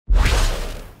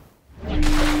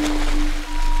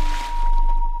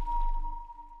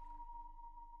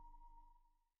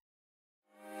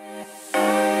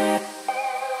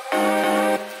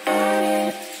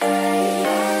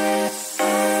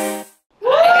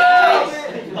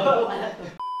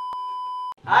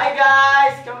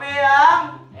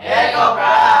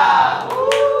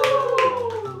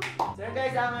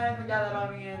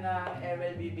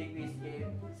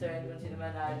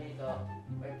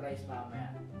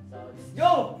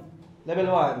Go! Level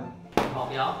 1.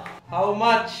 Okay ako? How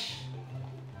much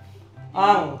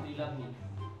ang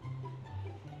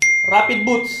rapid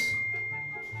boots?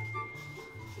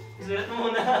 Isulat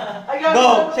mo muna.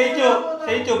 Go! Seichu!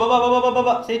 Seichu!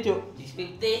 Baba! Seichu!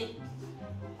 650.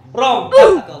 Wrong! Go!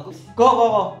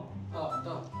 Oh,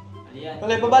 ito. Aliyan.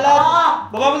 Mali, baba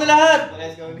lahat! Baba mo na lahat!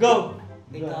 Go!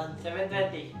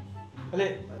 720. Mali.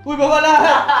 Uy, baba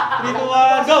lahat! 3,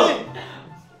 2, 1, go!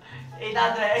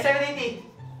 800. Ay, 780.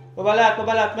 Baba lahat!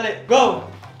 Mali. Go!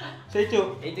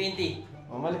 Seichu! 820.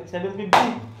 Oh, mali. 750.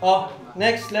 Oh,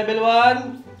 next, level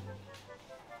 1.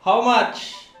 How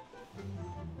much?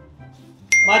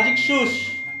 Magic shoes.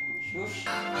 Shush.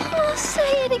 Oh,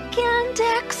 say it again,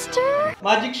 Dexter.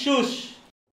 Magic shoes.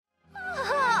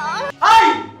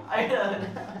 Ay!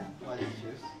 Magic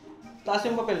shoes. Taas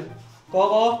yung papel.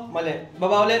 Coco, mali.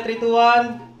 Baba ulit. 3, 2,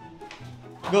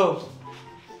 1. Go.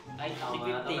 Ay, tama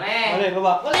na to, 650. pre. Mali,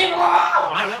 baba. Mali mo!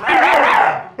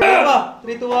 Baba.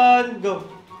 3, 2, 1, go.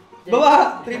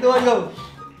 Baba. 3, 2, 1, go.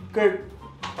 Kurt.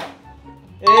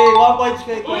 Eh, 1 points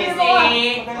kay Kurt.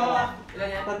 Easy! Ilan Ilan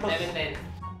yan? 710.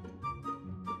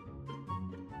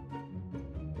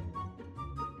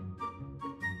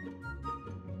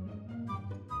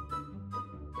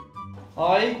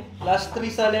 Okay, last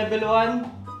 3 sa level 1.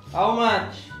 How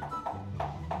much?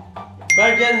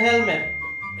 Guardian helmet.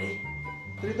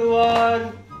 3, 2,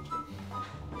 1.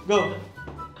 Go.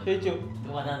 Seichu.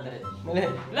 100. Mali.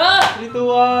 No! 3, 2,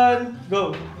 1.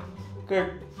 Go.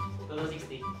 Kurt.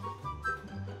 260.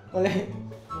 Mali.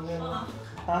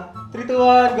 Ha? 3, 2,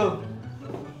 1. Go.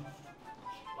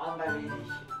 180.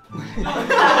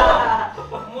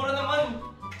 Mura naman.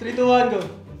 3, 2, 1. Go.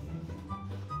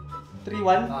 3,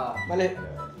 1. Mali.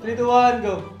 3, 2, 1.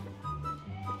 Go.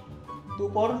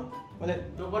 2, 4. Mali.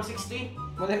 2460.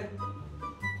 Mali.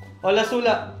 Wala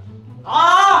sula.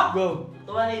 Ah! Go.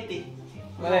 280.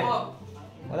 Mali.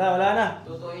 Wala na.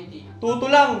 2280. Tuto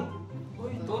lang.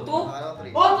 Uy, tuto? Ano,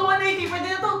 3? Oh, 280. Pwede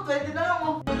na to. Pwede na lang,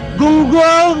 oh.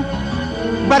 Gunggong!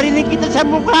 Barinig kita sa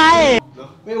mukha eh!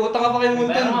 May utang ka pa kay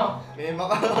Muntin. May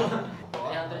maka.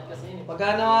 300 kasi yun, eh.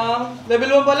 Pagkano ang level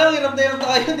 1 pa lang, hirap na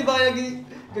kayo. Di ba kayo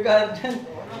gagawin dyan?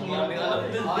 Marami alam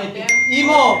dun. Item.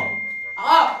 Imo!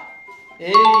 Ako!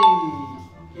 Eh!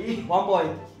 1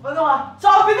 point. Ano ka?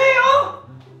 Sabi na yun!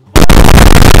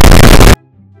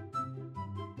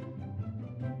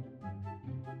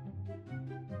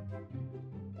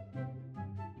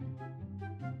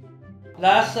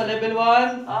 Last sa level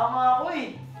 1. Tama ako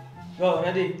eh. Go,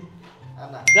 ready.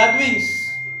 Ano? Blood wings.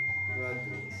 Blood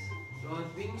wings. Road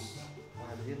wings.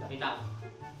 Mahal yun ah. Wait lang.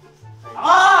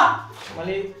 Ah!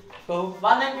 Mali. Go.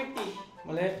 150.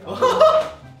 Mali.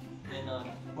 Ganon.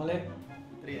 Mali.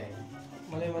 3 ay.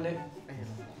 Mali. Ayun.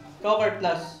 Cocker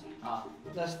plus. Ah.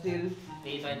 Plus steel.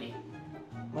 320.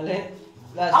 Mali.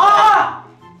 Last. Ah!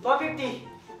 250.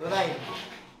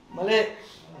 2-9. Mali.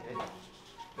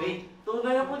 Wait.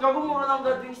 Tunay na po. Gagumura ng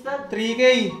God Wings dad.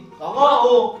 3K. Ako!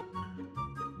 Oo!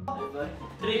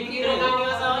 3 kilo lang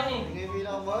nga sa akin eh. Hindi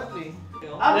pinakamahal eh.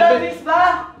 Ang God Wings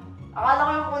ba? Akala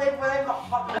ko yung kulay-kulay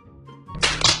pakpak.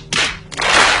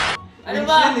 Ano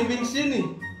ba? Wings yun eh.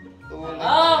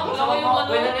 Ah! Kung ako yung ano.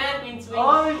 Pwede na yan. Wings.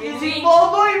 Oh, isip mo,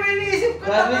 boy! May inisip ko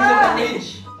Blood na wings nga! of the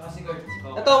age.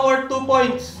 Ito, worth 2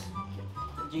 points.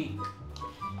 G.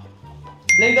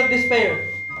 Blade of Despair.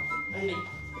 Ay.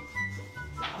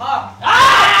 Ah!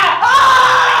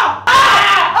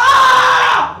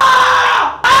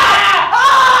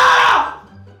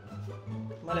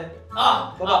 Mali.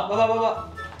 Ah! Baba.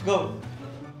 Go.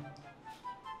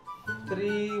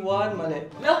 3, 1, mali.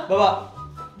 No! Baba.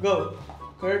 Go.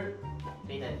 Kurt.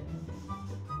 310.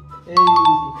 Eh.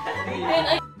 310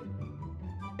 ay!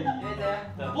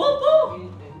 Bobo!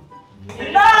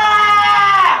 Sila!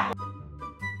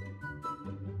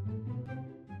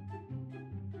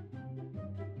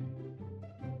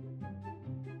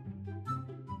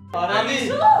 Ready?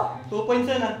 2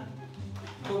 points yan ah.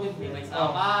 May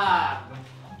sama.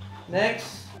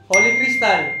 Next. Holy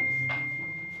Crystal.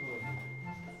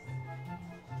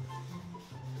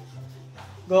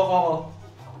 Go, Coco.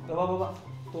 Baba.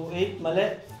 2, 8,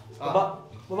 mali. Baba.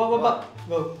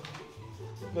 Go.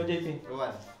 Go, JP.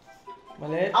 2-1.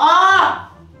 Mali.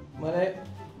 Ah! Mali.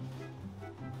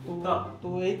 2,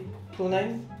 8, 2,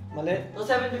 9. Mali.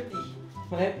 2,750.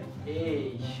 Mali.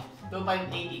 Eh.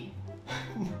 2580.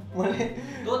 Mali.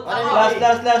 Last.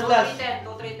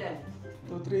 2310.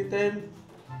 2, 3, 10.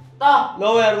 Ta!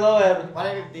 Lower. 150.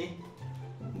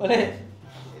 Mali.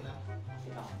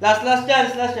 Last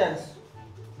chance.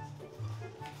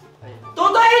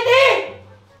 2,280!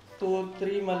 2,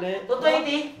 3, mali.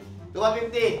 2,280?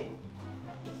 250.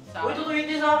 Uy,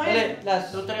 220 sa akin. Mali,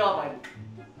 last.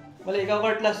 235. Mali, ikaw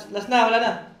Kurt, last. Last na, wala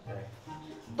na.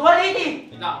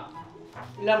 280. Ikaw.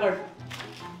 Ilang Kurt?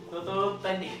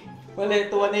 220. Mali,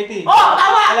 280. Oh,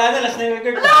 tama! Wala na, last na yung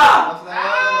Kurt. Tapos na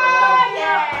Ay,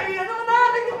 ano na?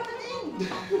 Lagyan mo na din.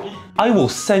 I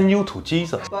will send you to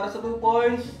Jesus. Para sa 2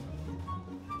 points.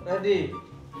 Ready.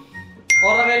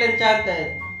 Oracle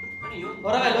Enchanted. Ano yun?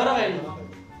 Oracle.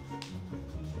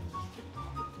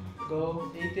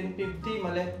 Go. 1850,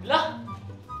 mali. Lah!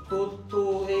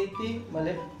 2280,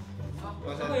 mali.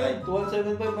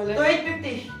 2175, mali.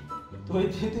 2850.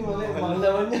 280, mali. Mahal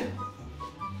naman niya.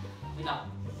 Ikaw.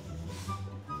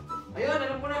 Ayun,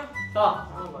 alam ko na. Ito.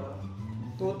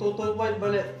 2225,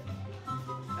 mali.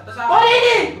 Ito sa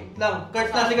 180! Lang. Kurt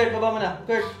na si Kurt, baba mo na.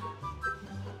 Kurt.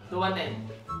 210.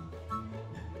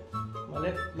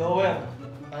 Mali. Lower.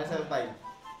 175.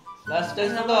 Last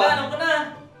chance na to Alam ah. ko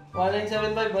na.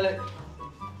 1975, mali.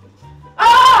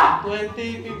 Ah!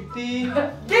 2050.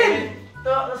 Jim!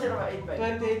 Ito, 085.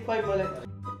 2085, mali.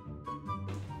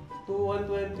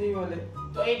 2120, mali.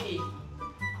 280.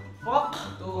 Fuck!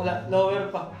 Wala.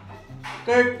 Lower pa.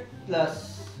 Kurt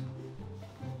plus.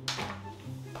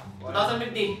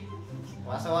 2050.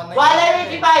 Masa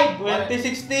 185!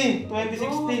 2060.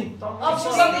 2060. Up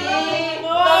 60!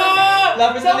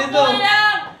 Lapis na dito.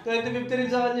 2050 rin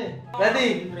sa kanya eh.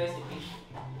 Ready? Recipe.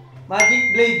 Magic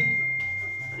Blade.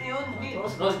 Ano yun?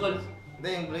 Rose gold. Hindi,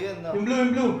 yung blue yun, no? Yung blue.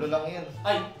 Blue lang yun.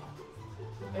 Ay.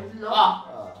 Ah!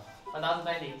 Ah.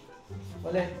 1020.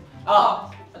 Mali.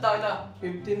 Ah. Ito.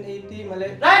 1580, mali.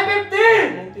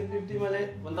 950! 1950, mali.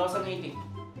 1080.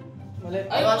 Mali.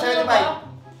 Ay, 175.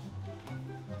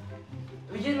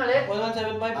 Eugene, mali.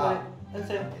 1175, mali. Ano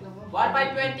sa'yo?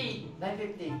 1520.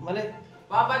 950. Mali.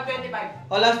 1525.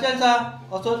 O, last chance ha.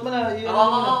 O, suot mo na. Iyan Oo.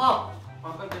 mo na.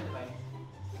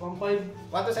 1525.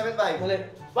 15. 1275. Mali.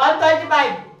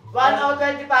 125!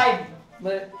 1025!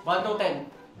 Mali. 1210.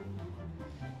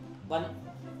 Mali.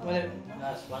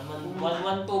 Last 1125.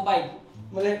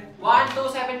 Mali.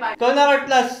 1275. Ikaw na, Kurt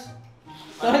plus.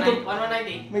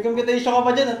 1190. May computation ka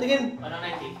pa dyan. Tingin.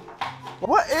 190.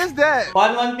 What is that?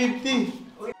 1150.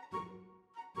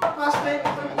 Mas na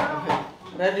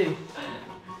Ready.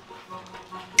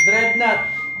 Dreadnought.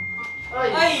 Ay!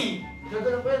 Ay!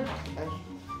 Gagano pa yun? Ay.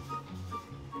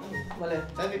 Mali.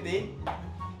 750.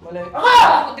 Mali.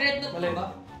 Ako! Dreadnought Mali. ba?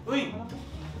 Uy!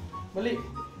 Mali.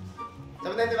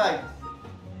 795.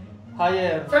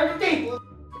 Higher. 750!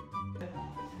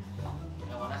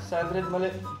 Ewan na. 100, mali.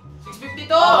 650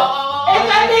 to!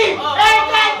 820!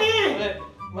 820! Mali.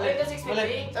 Mali ka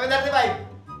 650? 735.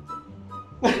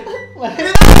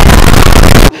 Mali.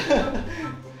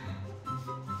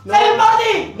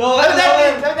 740! Lower.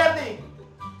 730.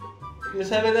 Yung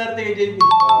 730 kay JP.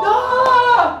 No!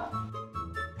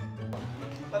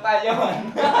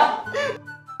 Patayaman.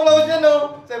 Close yan,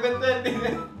 no? 720.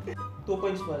 2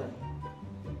 points pa lang.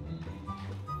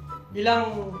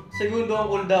 Ilang segundo ang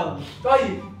cooldown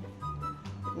Koy!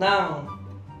 ng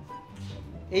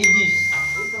Aegis?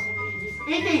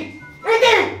 80!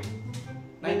 80!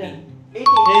 90. 80!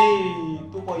 Hey,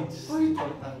 2 points. Ano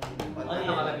yung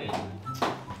nakalagay?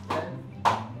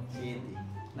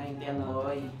 90 ano,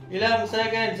 oy. Ilang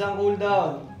seconds ang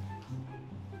cooldown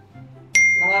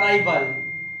ng arrival?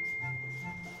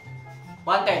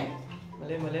 110.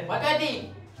 Mali.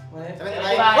 120. Mali.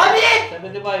 75. 1 minute!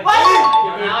 75.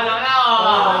 Wala na.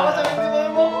 Ako,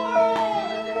 75 mo.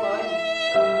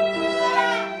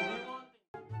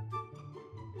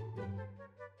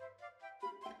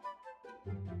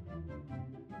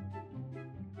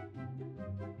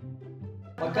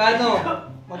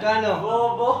 Magkano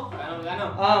Bobo! Ano?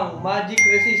 ang magic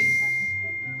resist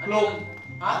Ano yun?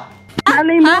 Ha?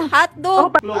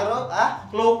 cloak? Aro, ah?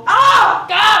 Cloak.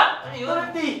 Ano yun?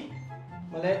 250!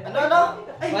 Mali. Ano?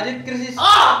 Magic resist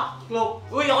cloak.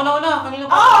 Uy, ako na. Kanina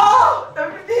pa. Ah!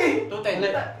 750! 210.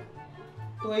 Mali.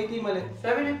 280 mali.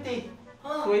 750!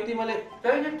 280 mali.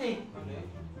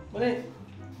 750! Mali.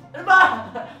 Ano ba?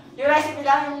 Yung recipe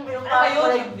lang, yung Ano ba yun?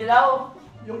 kulay dilaw.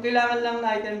 Yung kailangan lang na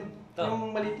item, Ito.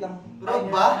 yung maliit lang. Rob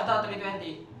ba? Ito,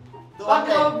 320.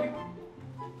 200.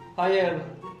 Higher.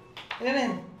 Ano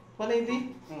yan?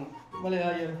 180? Mali,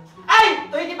 higher. Ay!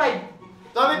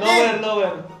 25! 250.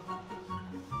 Lower.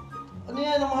 Ano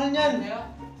yan? Ang mahal niyan.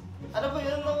 Ano ba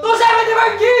yun? 270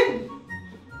 virgin!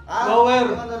 Ah, Lower.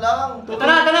 yung ano lang. Ito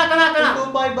na.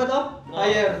 225 ba to?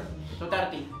 Higher.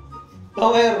 230.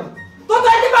 Lower.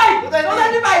 225!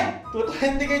 225.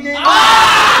 220 kay JP.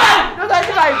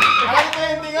 225! Alam ko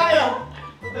hindi nga yun.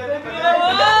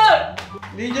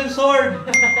 Legion Sword.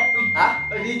 Ha?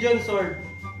 Legion Sword.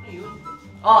 Ano yun?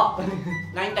 Oh,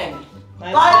 910. 9,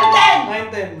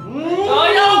 10.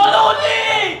 Kaya ako na uli!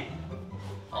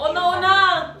 Ako na una!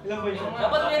 Ilan ba yun?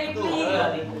 Dapat may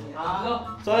replay.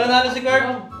 So, nanalo si Kurt.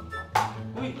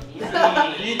 Uy,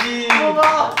 GG!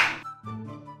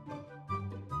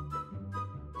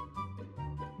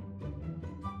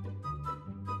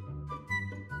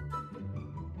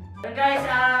 So guys,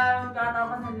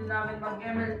 katapos na din namin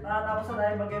tapos na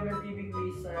tayo mag-Mlbb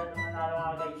Quiz. So yan, nanalo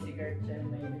nga guys si Kurt. Siya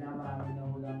may binamarami na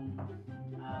ulang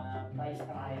price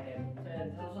ng item. So yan,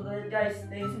 susunod guys.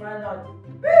 Thanks mga Lord.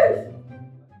 Peace!